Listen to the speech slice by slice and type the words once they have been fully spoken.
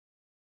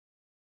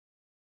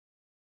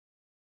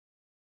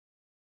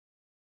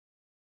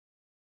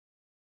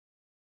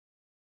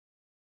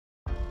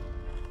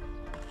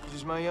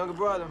He's my younger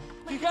brother.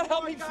 You gotta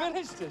help me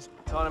finish this.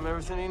 Taught him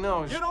everything he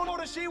knows. You don't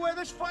want to see where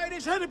this fight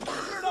is headed?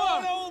 Turn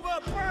on over!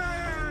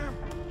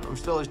 I'm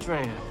still his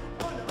trainer.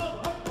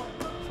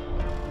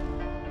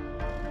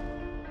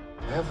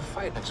 I have a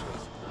fight next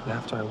week. And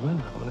after I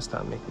win, I'm gonna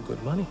start making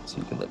good money so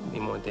you can live with me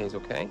more days,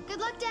 okay? Good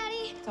luck,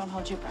 Daddy. Don't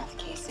hold your breath,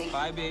 Casey.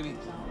 Bye, baby.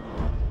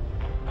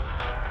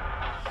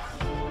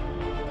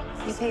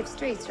 You paved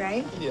streets,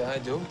 right? Yeah, I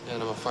do.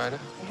 And I'm a fighter.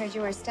 I heard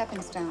you were a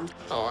stepping stone.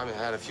 Oh, I mean, I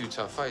had a few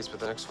tough fights, but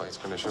the next fight's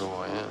gonna show who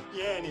I am.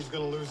 Yeah, and he's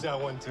gonna lose that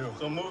one, too.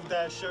 So move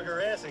that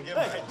sugar ass and give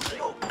him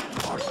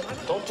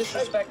a... Don't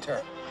disrespect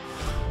her.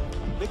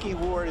 Micky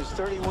Ward is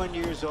 31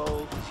 years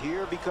old. He's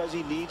here because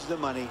he needs the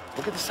money.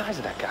 Look at the size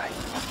of that guy.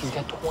 He's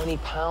got 20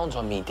 pounds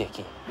on me,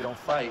 Dickie. You don't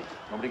fight,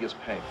 nobody gets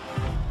paid.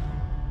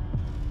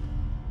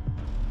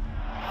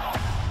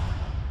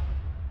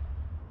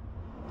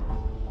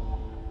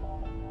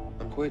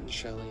 I'm quitting,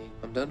 Shelley.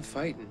 I'm done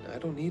fighting. I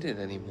don't need it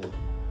anymore.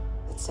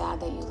 It's sad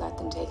that you let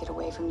them take it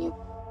away from you.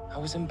 I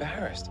was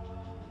embarrassed.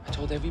 I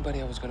told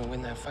everybody I was gonna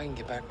win that fight and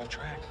get back on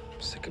track.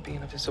 I'm sick of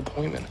being a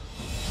disappointment.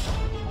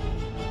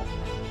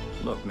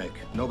 Look, Mick,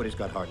 nobody's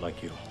got heart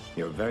like you.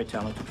 You're a very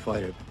talented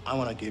fighter. I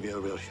want to give you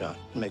a real shot.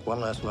 Make one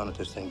last run at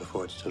this thing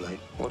before it's too late.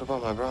 What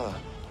about my brother?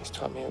 He's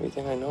taught me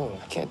everything I know.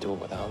 I can't do it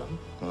without him.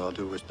 With all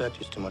due respect,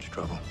 he's too much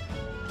trouble.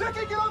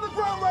 Dickie, get on the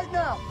ground right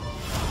now!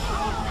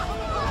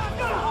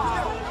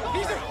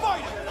 He's a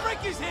fighter! Break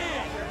his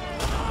hand!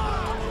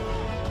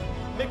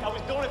 Mick, I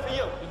was doing it for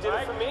you. You did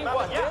it for me?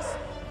 What, this?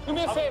 Do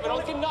me a favor,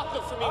 don't do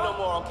nothing for me no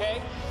more,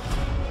 okay?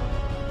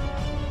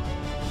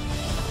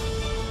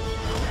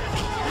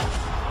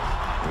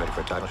 You ready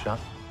for a title shot?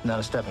 Not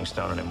a stepping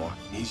stone anymore.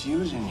 He's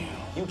using you.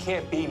 You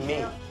can't be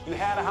me. You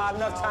had a hard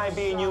enough time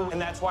being you,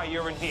 and that's why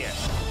you're in here.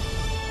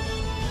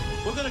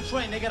 We're gonna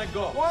train, they gotta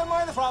go. Why am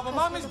I the problem?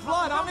 I'm his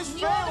blood, I'm his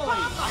family.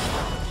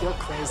 You're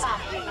crazy.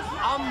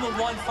 I'm the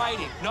one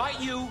fighting. Not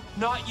you,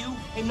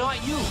 and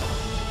not you.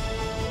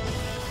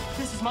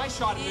 This is my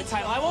shot at the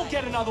title. I won't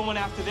get another one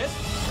after this.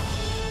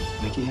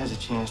 Mickey has a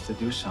chance to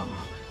do something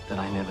that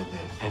I never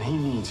did, and he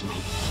needs me.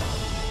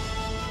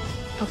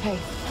 Okay,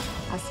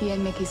 I'll see you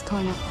in Mickey's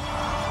corner.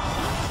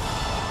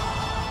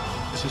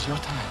 This is your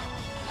time.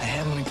 I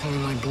had one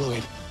coming like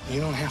Bloyd. You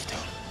don't have to.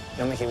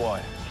 You're Micky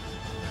Ward.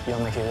 You're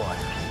Micky Ward.